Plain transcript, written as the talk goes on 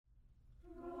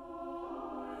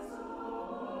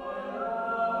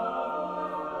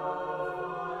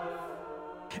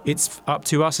it's up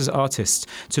to us as artists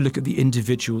to look at the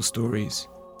individual stories,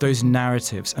 those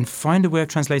narratives, and find a way of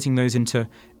translating those into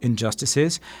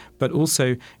injustices, but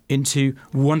also into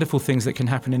wonderful things that can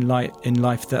happen in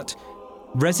life that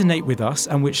resonate with us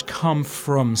and which come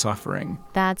from suffering.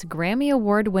 That's Grammy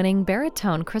Award-winning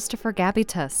baritone Christopher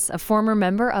Gabbitas, a former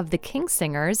member of the King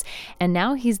Singers, and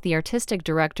now he's the artistic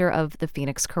director of the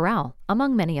Phoenix Chorale,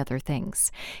 among many other things.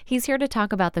 He's here to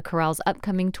talk about the Chorale's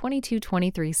upcoming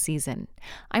 22-23 season.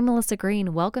 I'm Melissa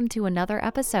Green. Welcome to another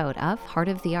episode of Heart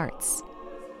of the Arts.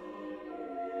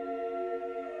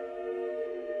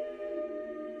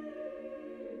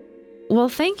 Well,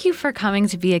 thank you for coming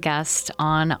to be a guest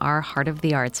on our Heart of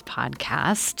the Arts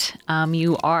podcast.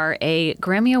 You are a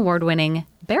Grammy Award-winning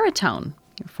baritone.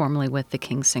 You're formerly with the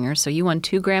King Singers. So you won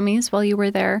 2 Grammys while you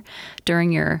were there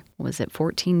during your,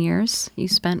 14 years you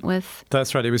spent with?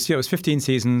 That's right. It was 15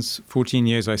 seasons, 14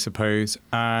 years, I suppose.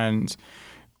 And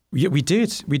yeah, we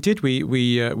did.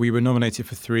 We were nominated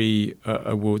for 3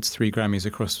 awards, 3 Grammys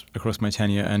across my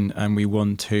tenure, and we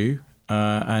won 2.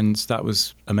 And that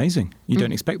was amazing. You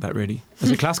don't expect that, really,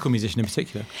 as a classical musician in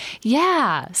particular.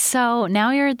 Yeah. So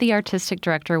now you're the artistic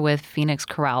director with Phoenix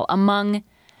Chorale, among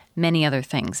many other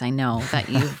things. I know that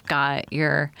you've got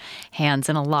your hands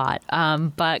in a lot.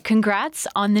 But congrats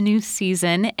on the new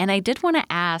season. And I did want to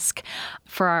ask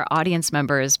for our audience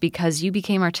members, because you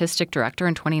became artistic director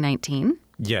in 2019.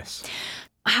 Yes.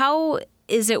 How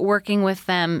is it working with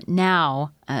them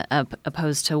now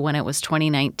opposed to when it was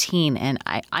 2019? And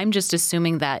I'm just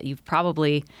assuming that you've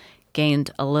probably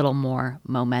gained a little more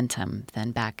momentum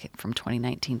than back from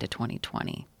 2019 to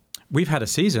 2020. We've had a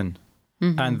season,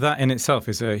 and that in itself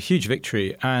is a huge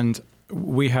victory. And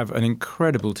we have an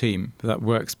incredible team that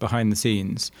works behind the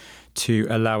scenes to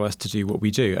allow us to do what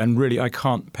we do. And really, I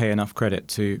can't pay enough credit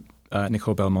to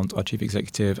Nicole Belmont, our chief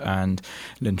executive, and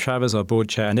Lynn Travers, our board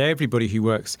chair, and everybody who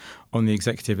works on the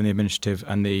executive and the administrative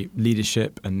and the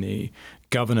leadership and the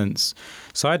governance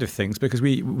side of things, because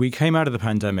we came out of the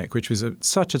pandemic, which was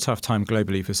such a tough time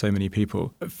globally for so many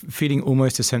people, feeling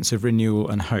almost a sense of renewal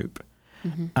and hope.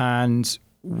 And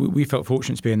we felt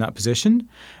fortunate to be in that position,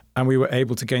 and we were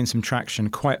able to gain some traction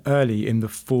quite early in the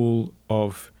fall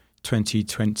of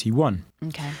 2021.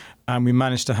 Okay. And we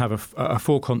managed to have a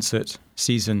 4-concert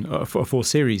season, a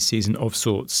 4-series season of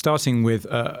sorts, starting with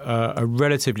a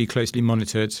relatively closely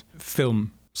monitored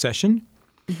film session,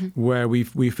 where we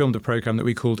filmed a program that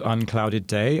we called Unclouded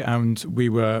Day, and we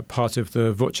were part of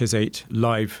the Voces 8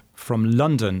 Live from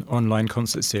London online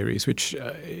concert series, which,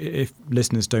 if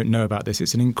listeners don't know about this,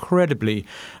 it's an incredibly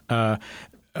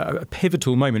a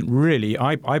pivotal moment, really,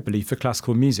 I believe, for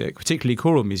classical music, particularly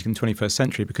choral music in the 21st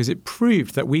century, because it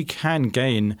proved that we can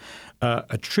gain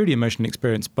a truly emotional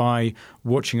experience by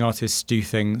watching artists do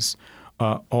things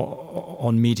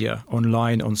on media,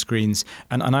 online, on screens.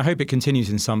 And I hope it continues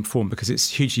in some form, because it's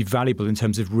hugely valuable in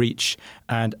terms of reach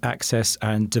and access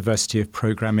and diversity of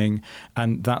programming.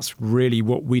 And that's really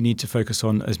what we need to focus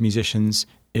on as musicians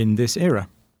in this era.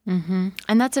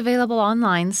 And that's available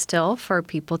online still for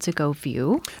people to go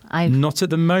view. Not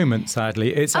at the moment,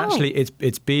 sadly. It's actually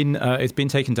it's been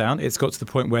taken down. It's got to the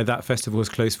point where that festival is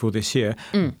closed for this year,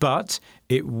 but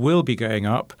it will be going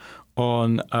up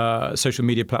on social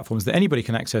media platforms that anybody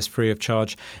can access free of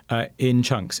charge, in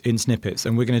chunks, in snippets,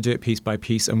 and we're going to do it piece by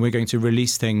piece, and we're going to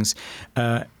release things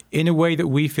in a way that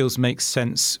we feel makes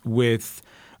sense with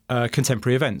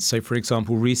contemporary events. So, for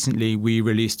example, recently we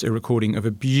released a recording of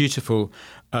a beautiful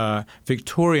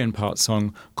Victorian part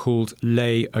song called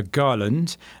Lay a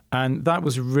Garland, and that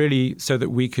was really so that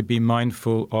we could be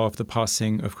mindful of the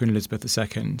passing of Queen Elizabeth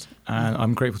II. And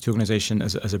I'm grateful to the organisation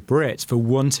as a Brit for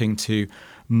wanting to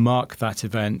mark that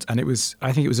event. And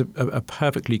I think it was a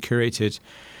perfectly curated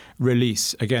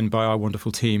release, again, by our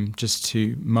wonderful team, just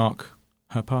to mark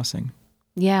her passing.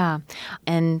 Yeah,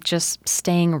 and just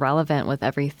staying relevant with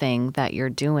everything that you're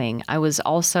doing. I was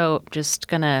also just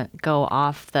going to go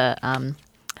off the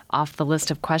list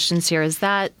of questions here. Is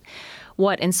that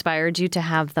what inspired you to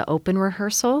have the open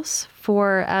rehearsals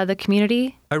for the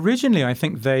community? Originally, I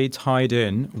think they tied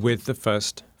in with the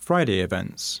First Friday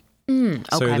events. Okay.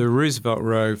 So the Roosevelt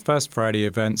Row First Friday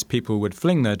events, people would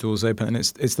fling their doors open, and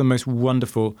it's the most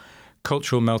wonderful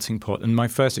cultural melting pot. And my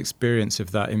first experience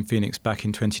of that in Phoenix back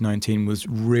in 2019 was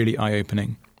really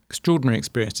eye-opening. Extraordinary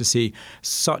experience to see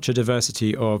such a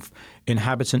diversity of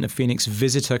inhabitant of Phoenix,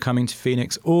 visitor coming to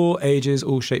Phoenix, all ages,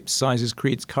 all shapes, sizes,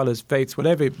 creeds, colors, faiths,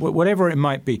 whatever it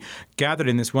might be, gathered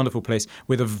in this wonderful place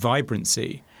with a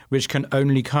vibrancy which can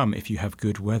only come if you have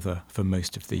good weather for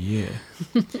most of the year.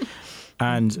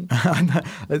 And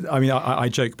I mean, I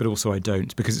joke, but also I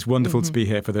don't, because it's wonderful to be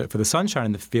here for the sunshine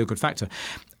and the feel-good factor.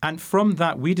 And from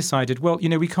that, we decided, well,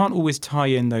 we can't always tie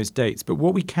in those dates, but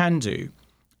what we can do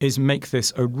is make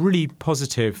this a really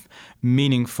positive,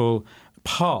 meaningful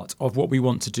part of what we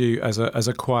want to do as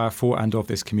a choir for and of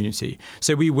this community.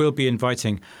 So we will be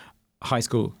inviting high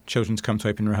school children to come to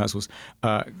open rehearsals,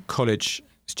 college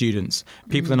students,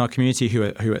 people in our community who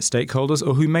are stakeholders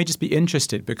or who may just be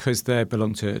interested because they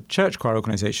belong to church choir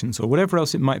organizations or whatever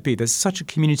else it might be. There's such a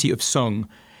community of song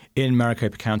in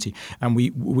Maricopa County, and we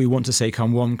want to say,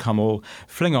 come one, come all,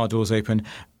 fling our doors open,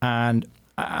 and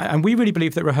we really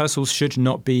believe that rehearsals should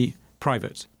not be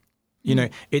private.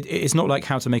 It's not like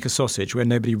how to make a sausage where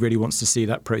nobody really wants to see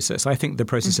that process. I think the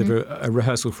process of a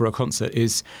rehearsal for a concert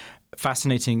is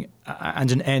fascinating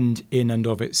and an end in and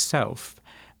of itself.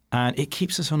 And it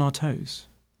keeps us on our toes.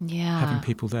 Yeah. Having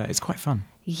people there. It's quite fun.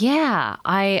 Yeah,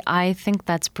 I think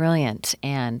that's brilliant.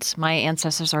 And my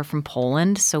ancestors are from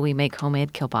Poland, so we make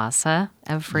homemade kielbasa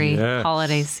every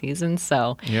holiday season.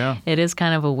 So it is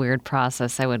kind of a weird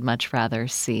process. I would much rather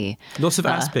see. Lots of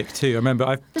aspic, too. I remember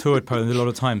I've toured Poland a lot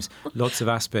of times. Lots of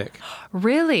aspic.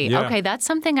 Really? Yeah. Okay, that's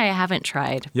something I haven't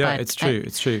tried. Yeah, it's true.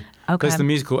 It's true. Okay. There's the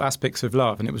musical Aspics of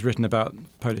Love, and it was written about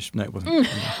Polish. No, it wasn't.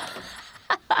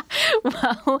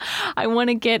 Well, I want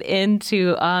to get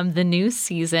into the new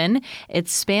season. It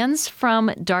spans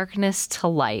from darkness to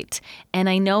light. And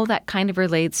I know that kind of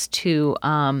relates to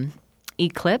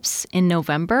Eclipse in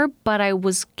November, but I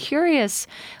was curious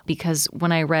because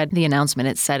when I read the announcement,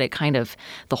 it said it kind of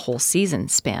the whole season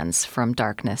spans from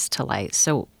darkness to light.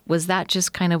 So was that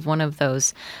just kind of one of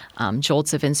those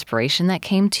jolts of inspiration that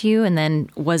came to you? And then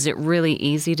was it really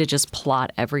easy to just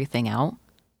plot everything out?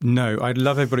 No, I'd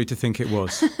love everybody to think it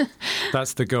was.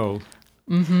 That's the goal.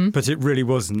 But it really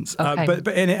wasn't. Okay.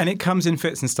 And it comes in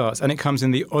fits and starts, and it comes in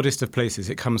the oddest of places.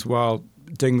 It comes while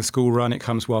doing the school run, it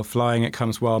comes while flying, it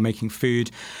comes while making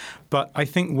food. But I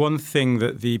think one thing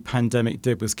that the pandemic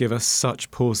did was give us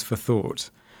such pause for thought.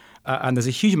 And there's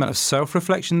a huge amount of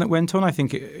self-reflection that went on, I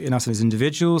think, in us as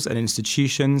individuals and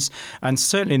institutions, and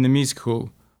certainly in the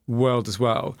musical world as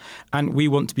well. And we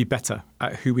want to be better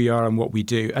at who we are and what we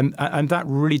do. And that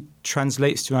really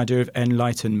translates to an idea of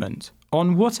enlightenment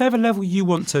on whatever level you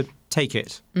want to take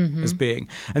it as being.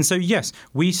 And so, yes,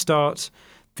 we start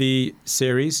the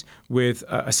series with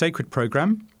a sacred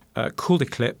program called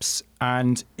Eclipse,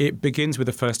 and it begins with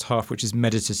the first half, which is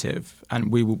meditative, and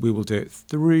we will do it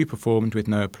through, performed with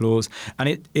no applause, and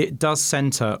it does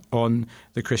centre on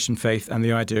the Christian faith and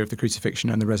the idea of the crucifixion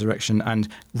and the resurrection and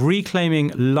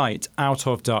reclaiming light out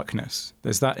of darkness.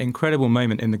 There's that incredible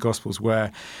moment in the Gospels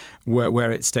where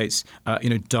it states,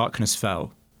 darkness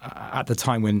fell at the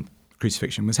time when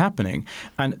crucifixion was happening,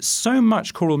 and so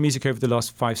much choral music over the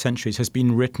last 5 centuries has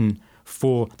been written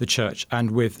for the church and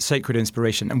with sacred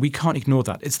inspiration. And we can't ignore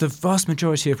that. It's the vast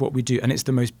majority of what we do, and it's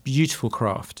the most beautiful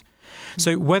craft.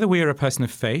 So whether we are a person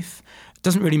of faith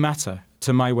doesn't really matter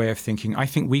to my way of thinking. I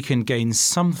think we can gain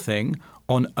something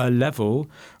on a level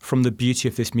from the beauty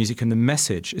of this music and the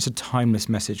message. It's a timeless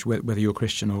message, whether you're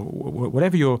Christian or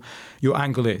whatever your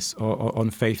angle is on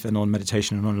faith and on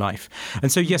meditation and on life.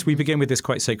 And so, yes, we begin with this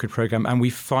quite sacred program, and we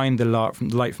find the light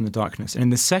from the darkness. And in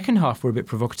the second half, we're a bit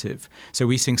provocative. So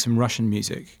we sing some Russian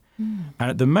music. And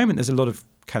at the moment, there's a lot of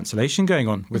cancellation going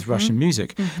on with Russian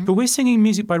music. But we're singing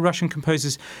music by Russian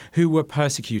composers who were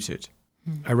persecuted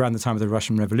around the time of the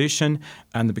Russian Revolution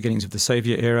and the beginnings of the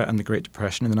Soviet era and the Great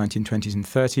Depression in the 1920s and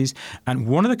 30s. And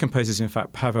one of the composers, in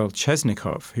fact, Pavel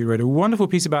Chesnikov, who wrote a wonderful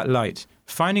piece about light,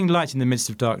 finding light in the midst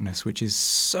of darkness, which is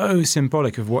so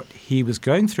symbolic of what he was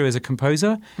going through as a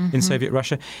composer in Soviet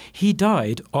Russia. He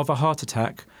died of a heart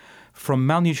attack from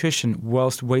malnutrition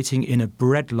whilst waiting in a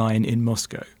bread line in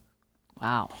Moscow.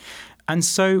 Wow. And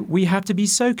so we have to be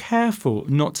so careful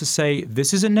not to say,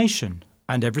 this is a nation,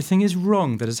 and everything is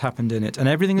wrong that has happened in it, and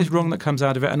everything is wrong that comes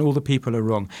out of it, and all the people are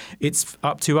wrong. It's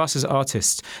up to us as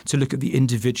artists to look at the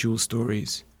individual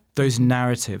stories, those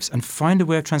narratives, and find a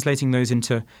way of translating those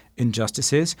into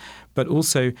injustices, but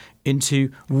also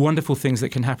into wonderful things that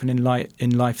can happen in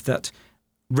life that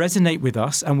resonate with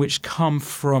us and which come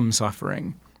from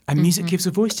suffering. And music gives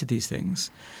a voice to these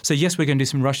things. So yes, we're going to do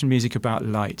some Russian music about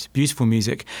light, beautiful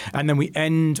music, and then we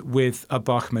end with a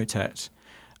Bach motet.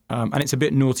 And it's a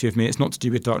bit naughty of me. It's not to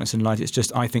do with darkness and light. It's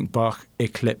just I think Bach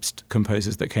eclipsed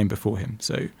composers that came before him.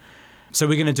 So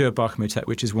we're going to do a Bach motet,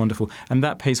 which is wonderful. And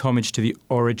that pays homage to the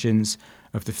origins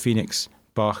of the Phoenix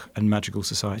Bach and Madrigal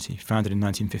Society, founded in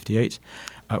 1958,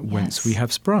 whence we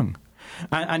have sprung.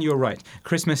 And you're right.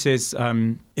 Christmas is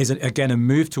again a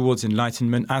move towards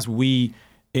enlightenment as we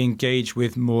engage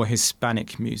with more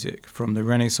Hispanic music from the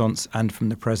Renaissance and from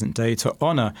the present day to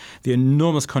honor the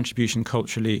enormous contribution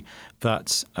culturally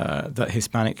that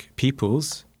Hispanic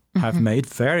peoples have made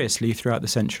variously throughout the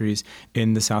centuries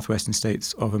in the southwestern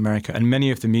states of America. And many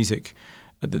of the music,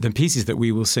 the pieces that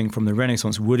we will sing from the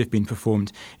Renaissance would have been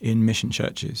performed in mission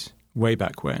churches way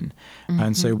back when.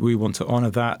 And so we want to honor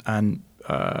that and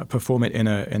perform it in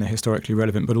a historically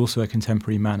relevant but also a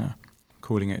contemporary manner,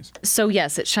 calling it. So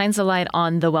yes, it shines a light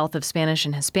on the wealth of Spanish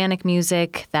and Hispanic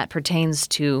music that pertains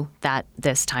to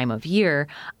this time of year.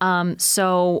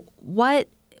 So what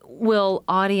will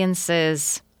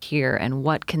audiences hear and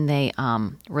what can they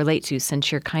relate to,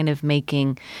 since you're kind of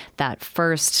making that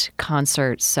first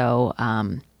concert? So,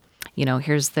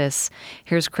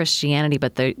 here's Christianity,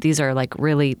 but these are like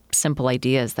really simple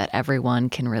ideas that everyone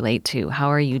can relate to. How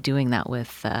are you doing that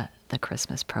with the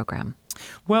Christmas program?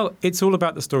 Well, it's all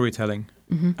about the storytelling.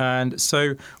 And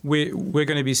so we're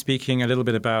going to be speaking a little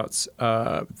bit about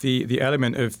the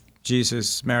element of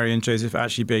Jesus, Mary and Joseph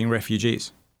actually being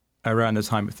refugees around the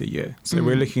time of the year. So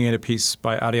we're looking at a piece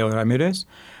by Ariel Ramirez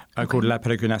called La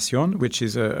Peregrinación, which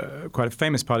is quite a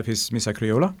famous part of his Misa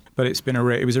Criolla, but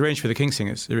it was arranged for the King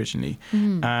Singers originally.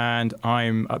 And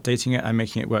I'm updating it and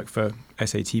making it work for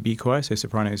SATB choir, so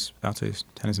sopranos, altos,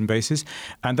 tenors and basses.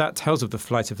 And that tells of the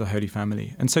flight of the Holy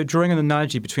Family. And so drawing an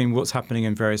analogy between what's happening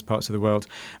in various parts of the world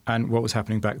and what was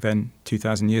happening back then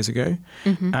 2,000 years ago,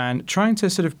 and trying to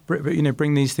sort of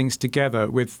bring these things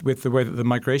together with the way that the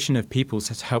migration of peoples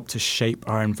has helped to shape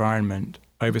our environment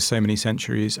over so many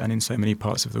centuries and in so many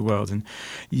parts of the world. And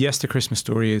yes, the Christmas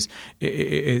story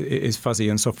is fuzzy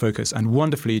and soft focus and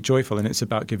wonderfully joyful, and it's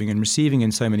about giving and receiving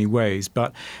in so many ways.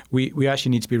 But we actually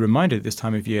need to be reminded at this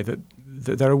time of year that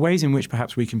there are ways in which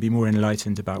perhaps we can be more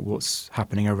enlightened about what's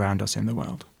happening around us in the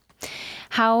world.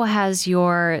 How has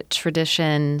your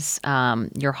traditions,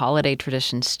 your holiday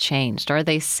traditions changed? Are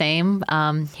they same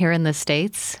here in the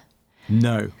States?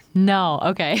 No,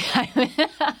 okay.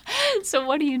 So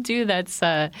what do you do that's,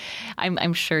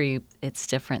 I'm sure it's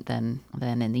different than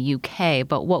in the UK,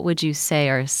 but what would you say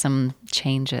are some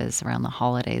changes around the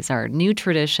holidays, or new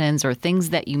traditions or things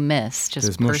that you miss?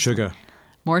 There's more sugar.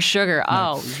 More sugar.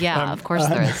 No. Oh, yeah, of course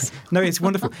there is. No, it's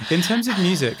wonderful. In terms of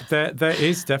music, there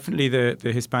is definitely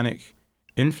the Hispanic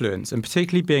influence, and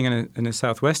particularly being in a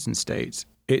southwestern state,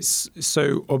 it's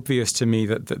so obvious to me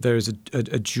that there is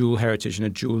a dual heritage and a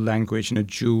dual language and a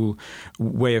dual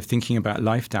way of thinking about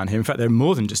life down here. In fact, there are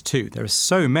more than just two. There are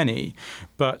so many.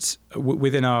 But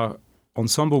within our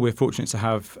ensemble, we're fortunate to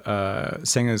have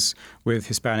singers with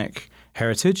Hispanic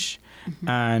heritage,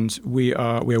 and we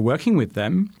are working with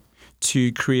them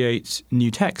to create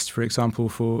new text, for example,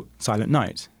 for Silent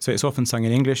Night. So it's often sung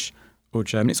in English or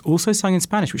German. It's also sung in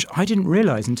Spanish, which I didn't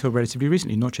realize until relatively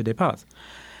recently, Noche de Paz.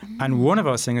 And one of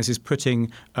our singers is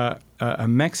putting a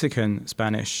Mexican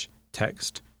Spanish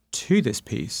text to this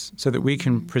piece so that we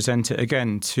can present it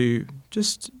again to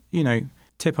just,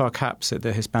 tip our caps at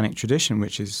the Hispanic tradition,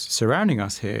 which is surrounding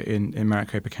us here in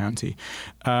Maricopa County.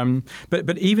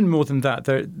 But even more than that,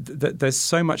 there's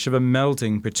so much of a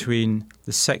melding between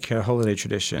the secular holiday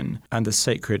tradition and the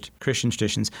sacred Christian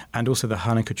traditions, and also the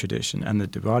Hanukkah tradition and the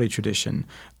Diwali tradition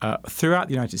throughout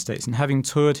the United States. And having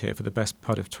toured here for the best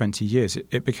part of 20 years,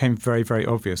 it became very, very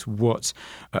obvious what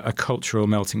a cultural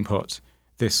melting pot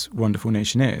this wonderful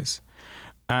nation is.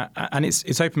 And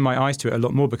it's opened my eyes to it a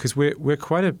lot more, because we're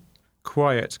quite a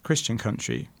quiet Christian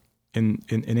country in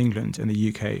England and the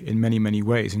UK in many, many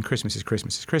ways. And Christmas is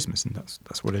Christmas, and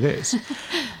that's what it is.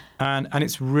 and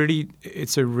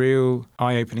it's a real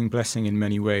eye-opening blessing in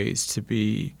many ways to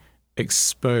be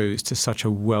exposed to such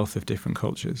a wealth of different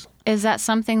cultures. Is that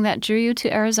something that drew you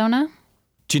to Arizona?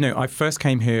 Do you know, I first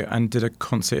came here and did a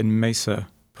concert in Mesa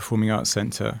Performing Arts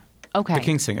Center. Okay. The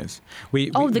King Singers.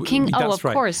 Of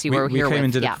course you were here with. We came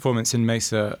and did a performance in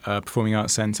Mesa Performing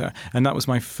Arts Center, and that was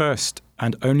my first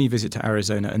and only visit to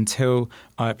Arizona until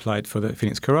I applied for the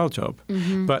Phoenix Chorale job.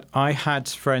 But I had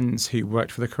friends who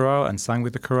worked for the Chorale and sang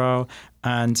with the Chorale,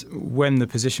 and when the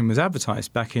position was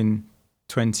advertised back in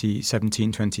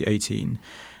 2017, 2018,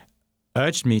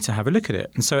 urged me to have a look at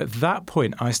it. And so at that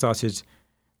point, I started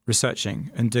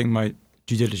researching and doing my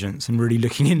due diligence and really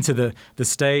looking into the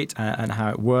state and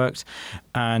how it worked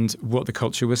and what the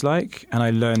culture was like. And I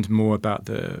learned more about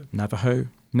the Navajo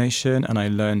Nation, and I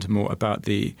learned more about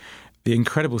the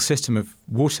incredible system of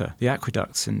water, the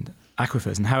aqueducts and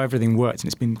aquifers, and how everything worked. And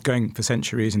it's been going for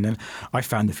centuries. And then I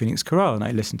found the Phoenix Chorale and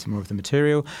I listened to more of the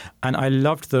material. And I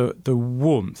loved the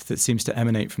warmth that seems to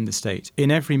emanate from the state in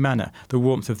every manner, the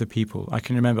warmth of the people. I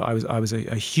can remember I was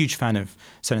a huge fan of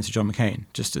Senator John McCain,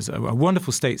 just as a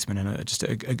wonderful statesman and just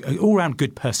an all-round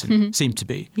good person, seemed to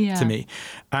be to me.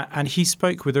 And he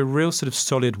spoke with a real sort of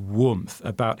solid warmth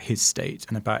about his state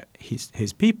and about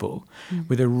his people,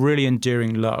 with a really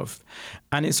endearing love.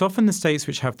 And it's often the states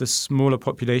which have the smaller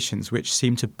populations which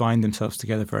seem to bind themselves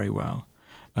together very well.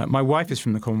 My wife is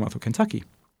from the Commonwealth of Kentucky.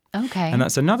 Okay. And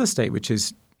that's another state which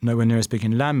is nowhere near as big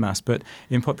in landmass, but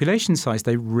in population size,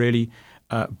 they really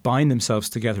bind themselves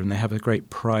together and they have a great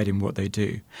pride in what they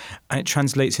do. And it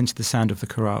translates into the sound of the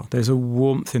chorale. There's a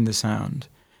warmth in the sound.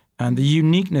 And the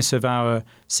uniqueness of our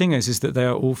singers is that they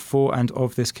are all for and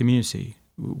of this community.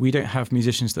 We don't have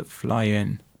musicians that fly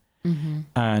in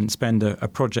and spend a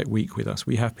project week with us.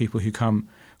 We have people who come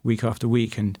week after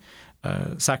week and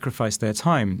sacrifice their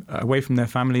time away from their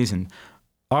families and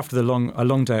after a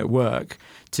long day at work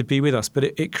to be with us. But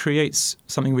it creates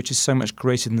something which is so much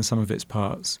greater than the sum of its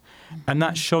parts. And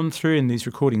that shone through in these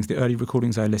recordings, the early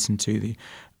recordings I listened to, the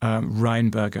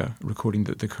Rheinberger recording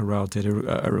that the chorale did,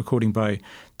 a recording by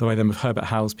them of Herbert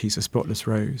Howell's piece, A Spotless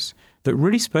Rose, that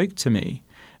really spoke to me.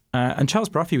 And Charles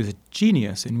Bruffy was a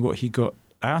genius in what he got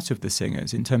out of the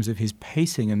singers in terms of his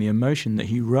pacing and the emotion that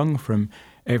he wrung from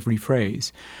every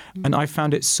phrase. And I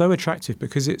found it so attractive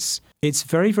because it's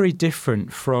very, very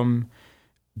different from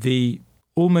the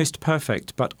almost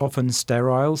perfect but often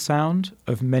sterile sound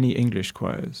of many English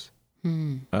choirs,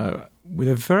 with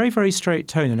a very, very straight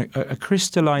tone and a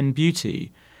crystalline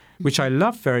beauty, which I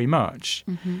love very much.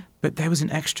 But there was an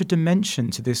extra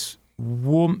dimension to this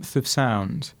warmth of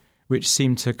sound which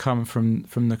seemed to come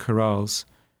from the chorale's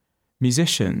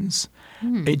musicians.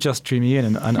 It just drew me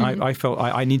in, and I felt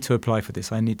I need to apply for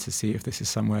this. I need to see if this is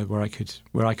somewhere where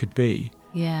I could be.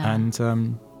 Yeah.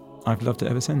 And I've loved it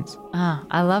ever since.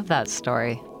 I love that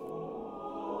story.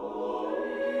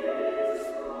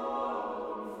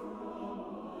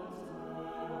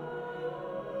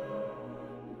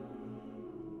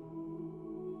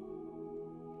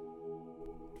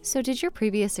 So did your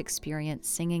previous experience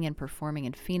singing and performing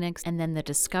in Phoenix and then the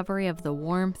discovery of the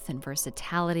warmth and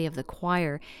versatility of the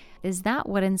choir, is that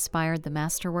what inspired the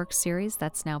Masterworks series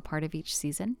that's now part of each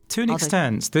season? To an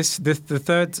extent. The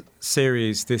third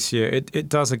series this year, it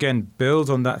does again build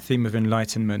on that theme of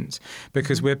enlightenment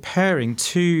because we're pairing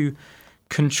two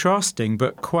contrasting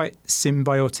but quite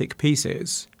symbiotic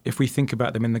pieces. If we think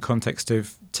about them in the context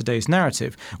of today's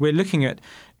narrative, we're looking at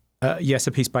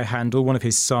a piece by Handel, one of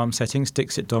his psalm settings,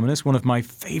 Dixit Dominus, one of my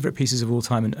favourite pieces of all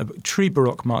time, and a true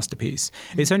Baroque masterpiece.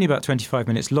 It's only about 25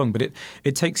 minutes long, but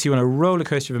it takes you on a roller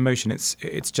coaster of emotion.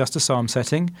 It's just a psalm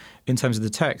setting in terms of the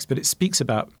text, but it speaks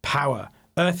about power,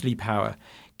 earthly power,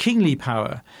 kingly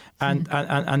power, and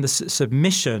the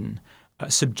submission,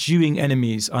 subduing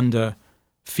enemies under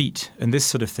feet, and this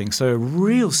sort of thing. So a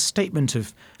real statement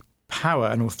of power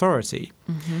and authority.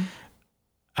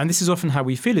 And this is often how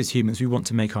we feel as humans. We want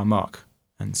to make our mark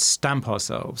and stamp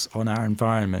ourselves on our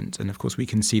environment. And of course, we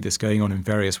can see this going on in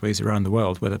various ways around the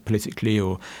world, whether politically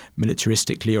or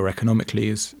militaristically or economically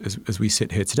as we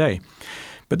sit here today.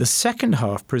 But the second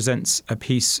half presents a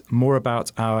piece more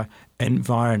about our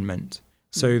environment.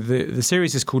 So the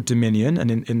series is called Dominion,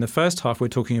 and in the first half we're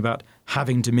talking about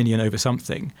having dominion over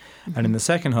something, and in the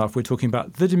second half we're talking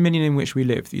about the dominion in which we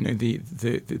live. You know,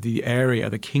 the area,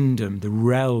 the kingdom, the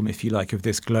realm, if you like, of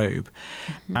this globe,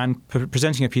 and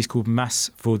presenting a piece called Mass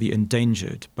for the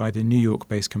Endangered by the New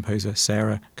York-based composer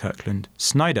Sarah Kirkland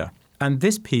Snyder. And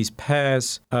this piece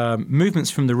pairs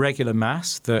movements from the regular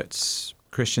Mass that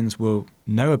Christians will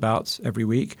know about every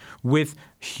week with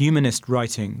humanist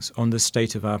writings on the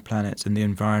state of our planet and the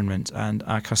environment and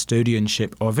our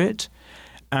custodianship of it,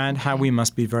 and how we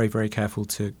must be very, very careful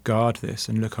to guard this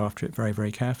and look after it very,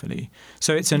 very carefully.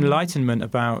 So it's enlightenment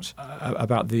about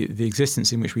the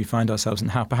existence in which we find ourselves,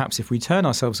 and how perhaps if we turn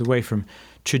ourselves away from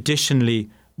traditionally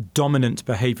dominant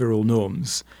behavioural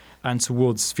norms and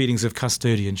towards feelings of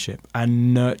custodianship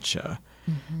and nurture,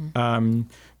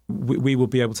 we will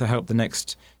be able to help the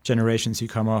next generations who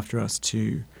come after us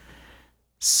to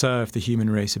serve the human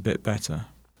race a bit better.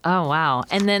 Oh, wow.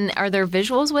 And then are there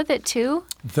visuals with it too?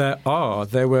 There are.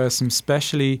 There were some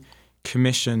specially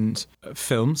commissioned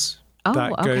films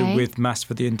that go with Mass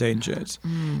for the Endangered.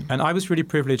 And I was really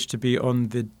privileged to be on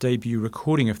the debut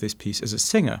recording of this piece as a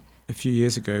singer a few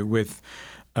years ago with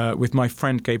my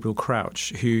friend Gabriel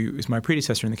Crouch, who is my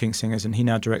predecessor in the King Singers, and he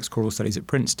now directs choral studies at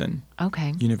Princeton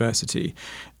University.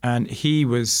 And he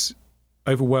was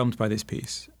overwhelmed by this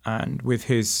piece. And with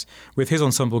his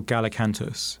ensemble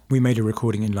Gallicantus, we made a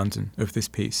recording in London of this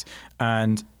piece.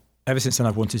 And ever since then,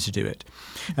 I've wanted to do it.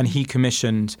 And he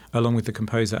commissioned, along with the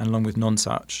composer and along with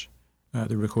Nonsuch,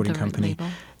 the recording company,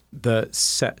 the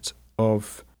set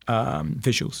of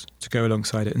visuals to go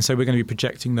alongside it. And so we're going to be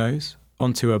projecting those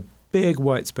onto a big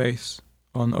white space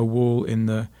on a wall in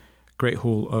the Great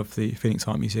Hall of the Phoenix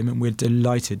Art Museum, and we're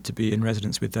delighted to be in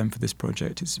residence with them for this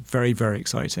project. It's very, very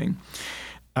exciting.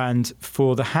 And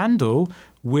for the Handel,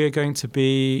 we're going to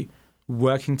be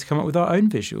working to come up with our own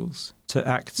visuals to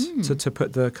act, to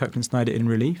put the Kirkland Snyder in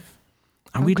relief.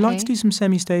 And we'd like to do some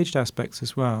semi-staged aspects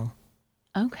as well.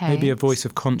 Okay. Maybe a voice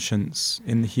of conscience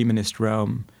in the humanist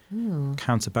realm,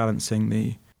 counterbalancing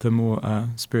the more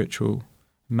spiritual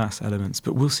mass elements.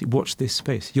 But we'll see. Watch this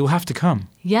space. You'll have to come.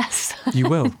 Yes. You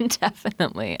will.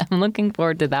 Definitely. I'm looking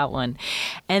forward to that one.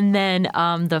 And then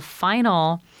the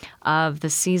final of the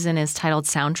season is titled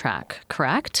Soundtrack,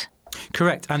 correct?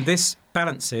 Correct. And this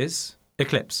balances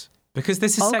Eclipse because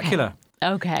this is secular.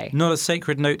 Okay. Not a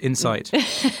sacred note in sight.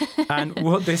 And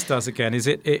what this does, again, is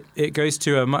it goes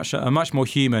to a much more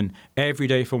human,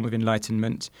 everyday form of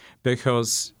enlightenment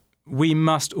because we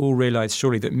must all realize,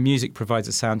 surely, that music provides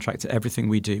a soundtrack to everything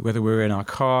we do, whether we're in our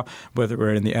car, whether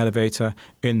we're in the elevator,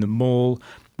 in the mall,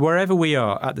 wherever we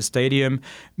are, at the stadium.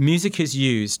 Music is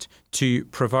used to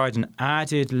provide an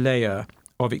added layer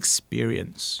of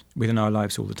experience within our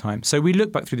lives all the time. So we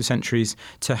look back through the centuries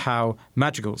to how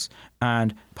madrigals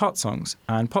and part songs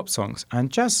and pop songs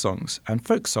and jazz songs and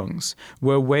folk songs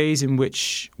were ways in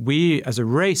which we as a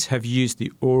race have used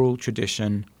the oral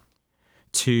tradition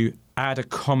to add a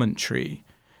commentary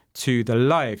to the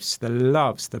lives, the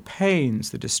loves, the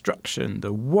pains, the destruction,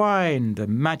 the wine, the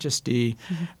majesty,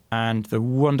 and the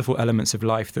wonderful elements of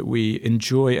life that we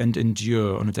enjoy and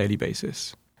endure on a daily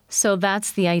basis. So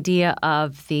that's the idea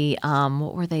of the,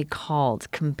 what were they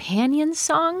called? Companion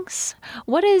songs?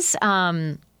 What is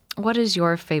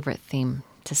your favorite theme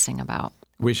to sing about?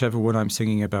 Whichever one I'm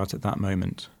singing about at that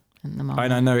moment. In the moment.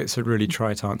 And I know it's a really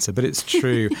trite answer, but it's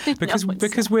true.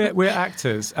 Because we're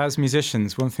actors, as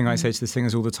musicians. One thing I say to the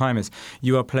singers all the time is,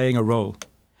 you are playing a role.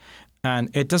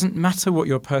 And it doesn't matter what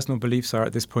your personal beliefs are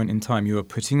at this point in time. You are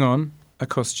putting on a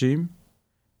costume,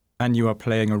 and you are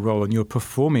playing a role and you're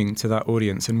performing to that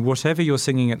audience. And whatever you're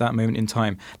singing at that moment in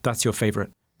time, that's your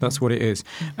favorite. That's what it is.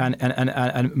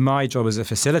 And my job as a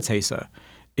facilitator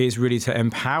is really to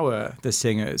empower the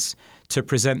singers to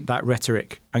present that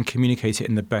rhetoric and communicate it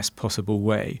in the best possible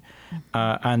way.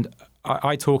 And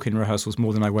I talk in rehearsals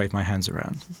more than I wave my hands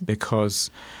around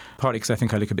partly because I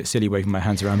think I look a bit silly waving my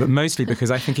hands around, but mostly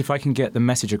because I think if I can get the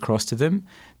message across to them,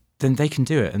 then they can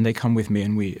do it and they come with me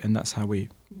and that's how we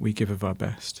give of our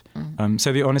best.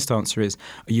 So the honest answer is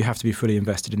you have to be fully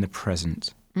invested in the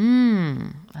present.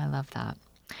 I love that.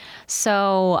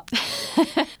 So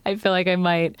I feel like I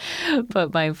might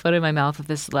put my foot in my mouth with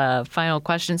this final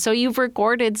question. So you've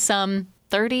recorded some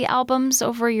 30 albums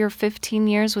over your 15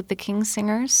 years with the King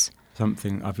Singers?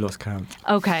 Something, I've lost count.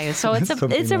 Okay, so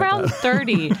it's around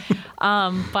 30.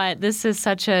 But this is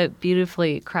such a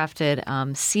beautifully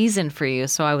crafted season for you.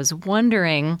 So I was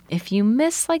wondering if you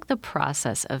miss like the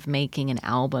process of making an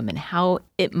album and how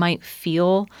it might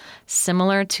feel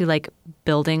similar to like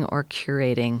building or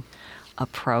curating a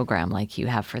program like you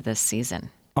have for this season.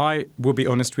 I will be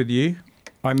honest with you.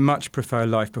 I much prefer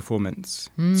live performance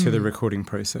to the recording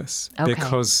process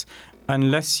because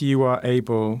unless you are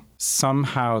able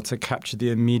somehow to capture the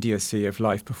immediacy of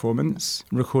live performance,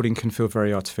 recording can feel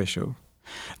very artificial.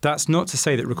 That's not to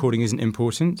say that recording isn't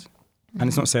important, and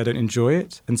it's not to say I don't enjoy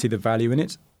it and see the value in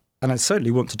it, and I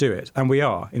certainly want to do it, and we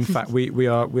are. In fact, we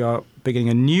are beginning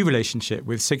a new relationship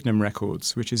with Signum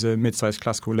Records, which is a mid-sized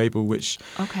classical label which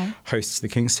hosts the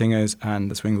King Singers and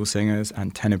the Swingle Singers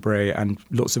and Tenebrae and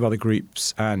lots of other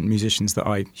groups and musicians that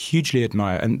I hugely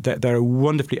admire, and they're a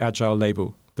wonderfully agile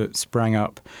label that sprang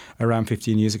up around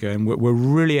 15 years ago and were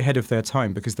really ahead of their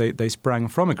time because they sprang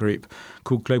from a group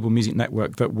called Global Music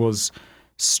Network that was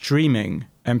streaming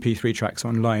MP3 tracks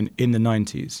online in the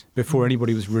 90s before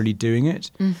anybody was really doing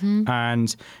it.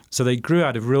 And so they grew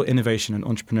out of real innovation and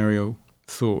entrepreneurial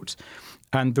thought.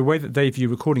 And the way that they view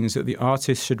recording is that the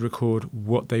artist should record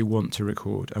what they want to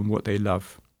record and what they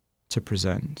love to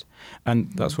present.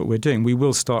 And that's what we're doing. We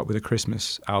will start with a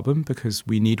Christmas album because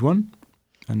we need one.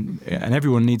 And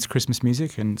everyone needs Christmas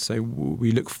music, and so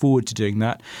we look forward to doing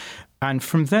that. And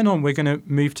from then on, we're going to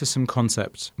move to some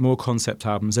more concept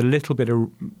albums, a little bit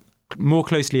more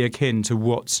closely akin to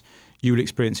what you will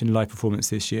experience in live performance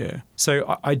this year.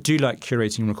 So I do like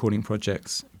curating and recording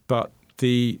projects, but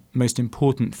the most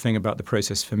important thing about the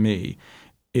process for me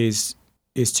is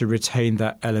to retain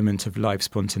that element of live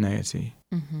spontaneity.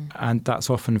 And that's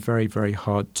often very, very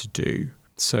hard to do.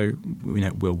 So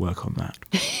we'll work on that.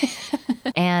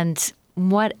 And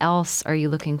what else are you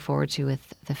looking forward to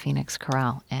with the Phoenix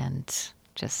Chorale and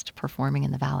just performing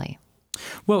in the Valley?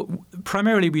 Well,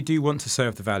 primarily we do want to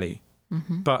serve the Valley,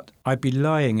 but I'd be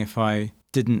lying if I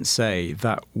didn't say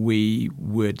that we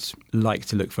would like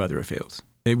to look further afield.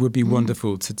 It would be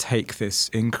wonderful to take this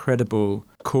incredible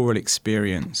choral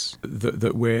experience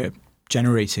that we're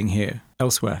generating here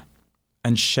elsewhere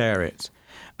and share it.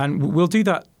 And we'll do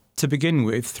that to begin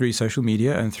with through social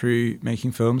media and through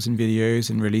making films and videos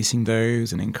and releasing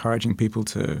those and encouraging people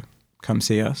to come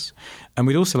see us. And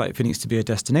we'd also like Phoenix to be a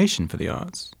destination for the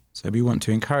arts. So we want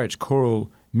to encourage choral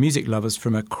music lovers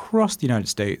from across the United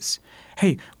States.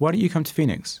 Hey, why don't you come to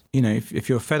Phoenix? You know, if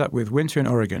you're fed up with winter in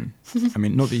Oregon, I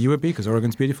mean, not that you would be because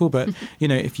Oregon's beautiful, but, you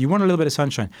know, if you want a little bit of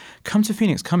sunshine, come to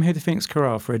Phoenix. Come here to Phoenix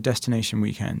Chorale for a destination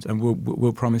weekend, and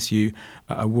we'll promise you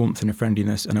a warmth and a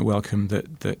friendliness and a welcome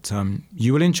that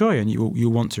you will enjoy and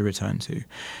you'll want to return to.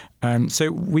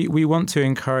 So we want to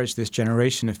encourage this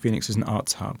generation of Phoenix as an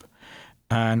arts hub.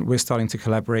 And we're starting to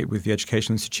collaborate with the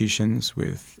educational institutions,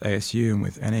 with ASU and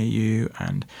with NAU,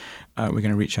 and we're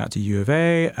going to reach out to U of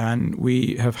A. And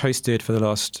we have hosted for the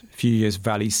last few years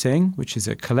Valley Sing, which is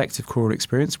a collective choral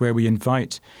experience where we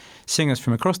invite singers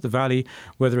from across the valley,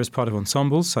 whether as part of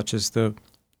ensembles such as the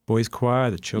boys'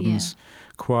 choir, the children's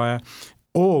choir,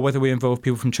 or whether we involve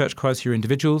people from church choirs who are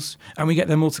individuals, and we get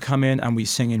them all to come in and we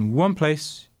sing in one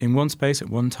place, in one space at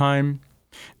one time.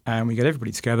 And we get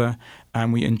everybody together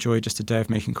and we enjoy just a day of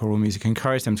making choral music,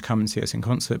 encourage them to come and see us in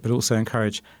concert, but also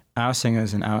encourage our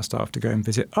singers and our staff to go and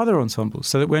visit other ensembles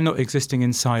so that we're not existing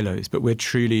in silos, but we're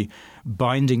truly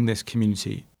binding this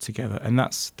community together. And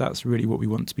that's really what we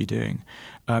want to be doing.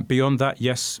 Beyond that,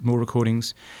 yes, more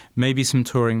recordings, maybe some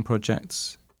touring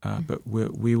projects, but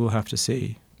we will have to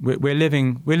see. We're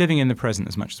living in the present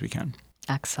as much as we can.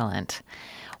 Excellent.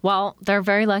 Well, they're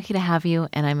very lucky to have you,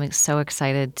 and I'm so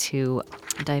excited to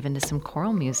dive into some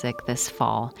choral music this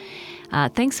fall.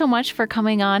 Thanks so much for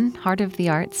coming on Heart of the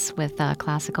Arts with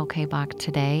Classical K-Bach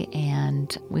today,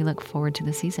 and we look forward to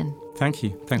the season. Thank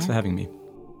you. Thanks for having me.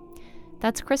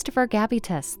 That's Christopher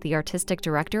Gabbitas, the artistic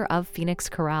director of Phoenix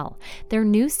Chorale. Their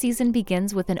new season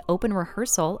begins with an open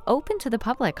rehearsal open to the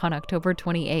public on October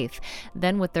 28th,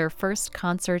 then with their first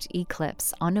concert,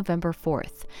 Eclipse, on November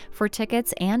 4th. For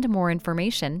tickets and more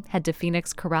information, head to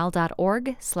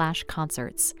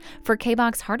phoenixchorale.org/concerts. For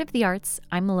K-Bach's Heart of the Arts,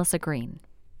 I'm Melissa Green.